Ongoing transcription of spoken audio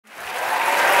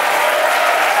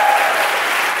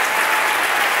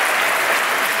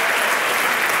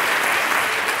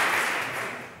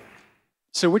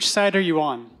So which side are you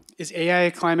on? Is AI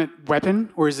a climate weapon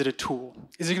or is it a tool?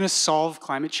 Is it going to solve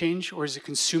climate change or is it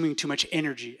consuming too much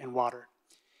energy and water?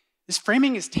 This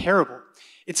framing is terrible.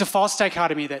 It's a false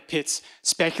dichotomy that pits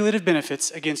speculative benefits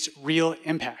against real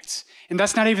impacts. And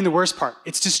that's not even the worst part.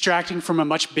 It's distracting from a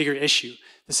much bigger issue,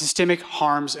 the systemic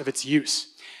harms of its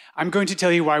use. I'm going to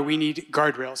tell you why we need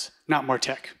guardrails, not more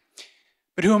tech.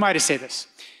 But who am I to say this?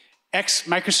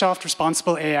 Ex-Microsoft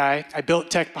responsible AI, I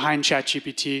built tech behind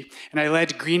ChatGPT, and I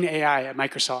led green AI at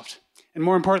Microsoft. And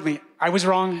more importantly, I was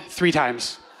wrong 3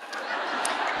 times.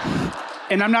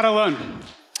 And I'm not alone.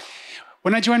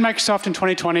 When I joined Microsoft in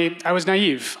 2020, I was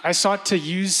naive. I sought to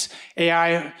use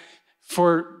AI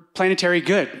for planetary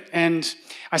good, and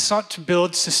I sought to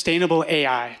build sustainable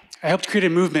AI. I helped create a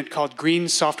movement called green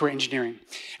software engineering.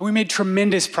 And we made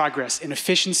tremendous progress in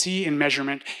efficiency, in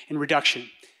measurement, in reduction.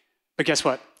 But guess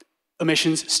what?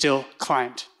 Emissions still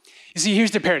climbed. You see,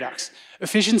 here's the paradox.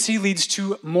 Efficiency leads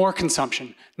to more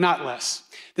consumption, not less.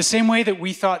 The same way that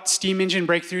we thought steam engine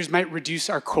breakthroughs might reduce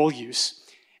our coal use,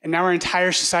 and now our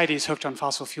entire society is hooked on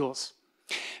fossil fuels.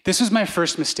 This was my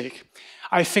first mistake.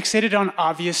 I fixated on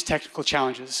obvious technical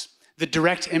challenges, the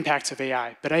direct impacts of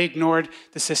AI, but I ignored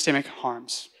the systemic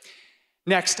harms.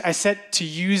 Next, I set to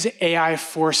use AI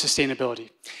for sustainability.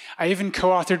 I even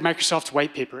co-authored Microsoft's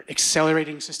white paper,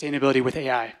 Accelerating Sustainability with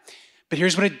AI. But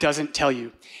here's what it doesn't tell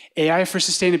you. AI for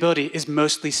sustainability is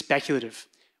mostly speculative.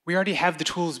 We already have the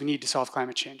tools we need to solve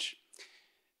climate change.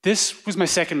 This was my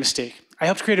second mistake. I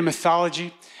helped create a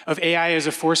mythology of AI as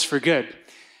a force for good.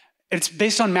 It's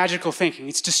based on magical thinking.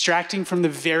 It's distracting from the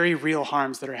very real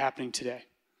harms that are happening today.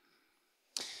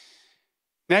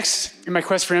 Next, in my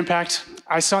quest for impact,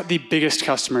 I sought the biggest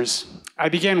customers. I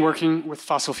began working with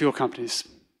fossil fuel companies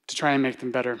to try and make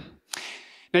them better.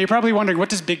 Now you're probably wondering, what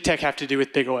does big tech have to do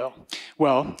with big oil?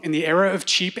 Well, in the era of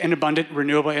cheap and abundant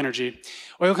renewable energy,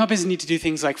 oil companies need to do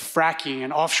things like fracking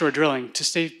and offshore drilling to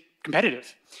stay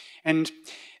competitive. And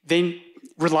they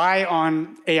rely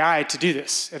on AI to do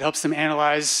this. It helps them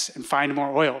analyze and find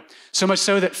more oil. So much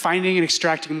so that finding and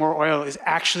extracting more oil is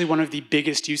actually one of the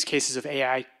biggest use cases of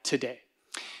AI today.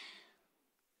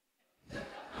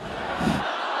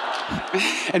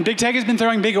 And big tech has been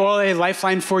throwing big oil a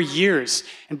lifeline for years.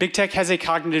 And big tech has a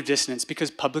cognitive dissonance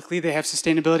because publicly they have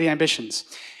sustainability ambitions.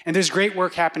 And there's great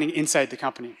work happening inside the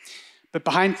company. But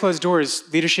behind closed doors,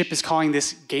 leadership is calling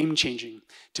this game-changing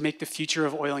to make the future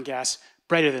of oil and gas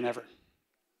brighter than ever.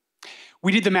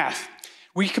 We did the math.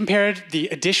 We compared the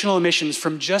additional emissions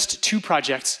from just 2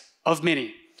 projects of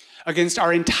many against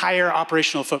our entire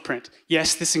operational footprint.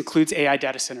 Yes, this includes AI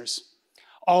data centers.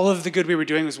 All of the good we were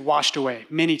doing was washed away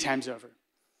many times over.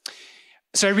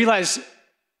 So I realized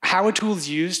how a tool is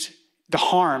used, the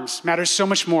harms, matters so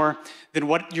much more than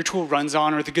what your tool runs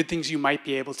on or the good things you might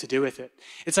be able to do with it.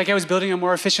 It's like I was building a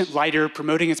more efficient lighter,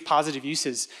 promoting its positive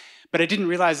uses, but I didn't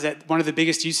realize that one of the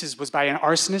biggest uses was by an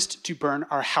arsonist to burn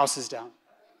our houses down.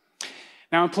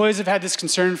 Now, employees have had this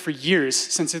concern for years,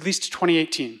 since at least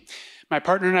 2018. My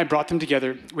partner and I brought them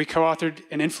together. We co-authored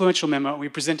an influential memo. We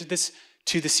presented this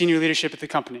to the senior leadership at the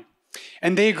company.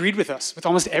 And they agreed with us with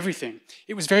almost everything.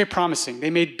 It was very promising.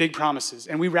 They made big promises,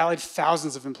 and we rallied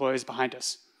thousands of employees behind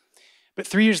us. But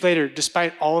 3 years later,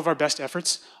 despite all of our best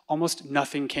efforts, almost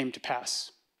nothing came to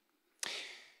pass.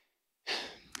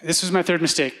 This was my third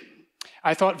mistake.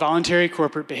 I thought voluntary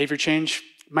corporate behavior change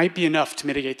might be enough to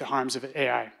mitigate the harms of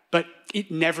AI, but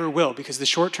it never will, because the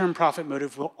short-term profit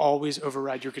motive will always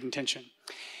override your good intention.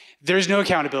 There's no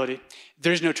accountability.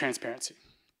 There's no transparency.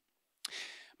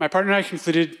 My partner and I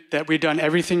concluded that we'd done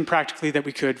everything practically that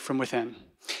we could from within.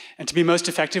 And to be most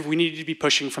effective, we needed to be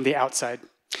pushing from the outside.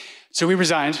 So we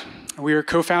resigned, and we are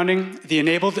co-founding the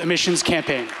Enabled Emissions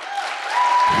Campaign.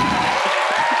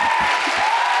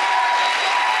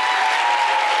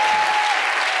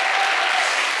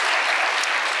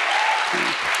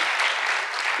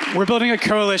 We're building a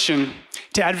coalition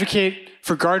to advocate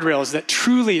for guardrails that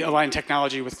truly align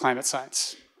technology with climate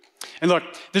science. And look,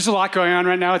 there's a lot going on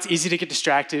right now. It's easy to get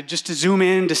distracted, just to zoom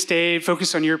in, to stay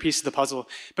focused on your piece of the puzzle.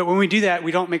 But when we do that,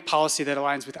 we don't make policy that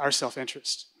aligns with our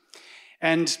self-interest.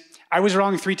 And I was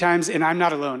wrong 3 times, and I'm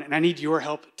not alone, and I need your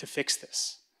help to fix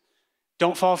this.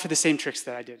 Don't fall for the same tricks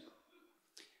that I did.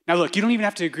 Now look, you don't even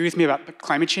have to agree with me about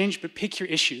climate change, but pick your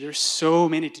issue. There's so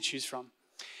many to choose from.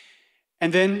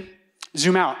 And then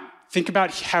zoom out. Think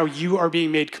about how you are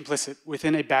being made complicit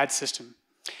within a bad system.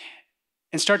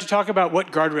 And start to talk about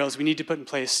what guardrails we need to put in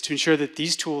place to ensure that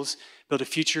these tools build a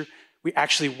future we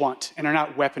actually want and are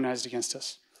not weaponized against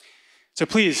us. So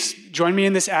please, join me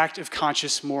in this act of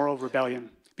conscious moral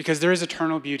rebellion, because there is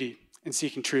eternal beauty in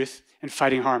seeking truth and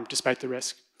fighting harm despite the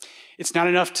risk. It's not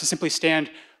enough to simply stand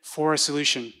for a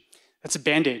solution. That's a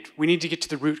Band-Aid. We need to get to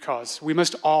the root cause. We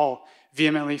must all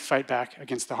vehemently fight back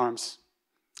against the harms.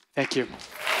 Thank you.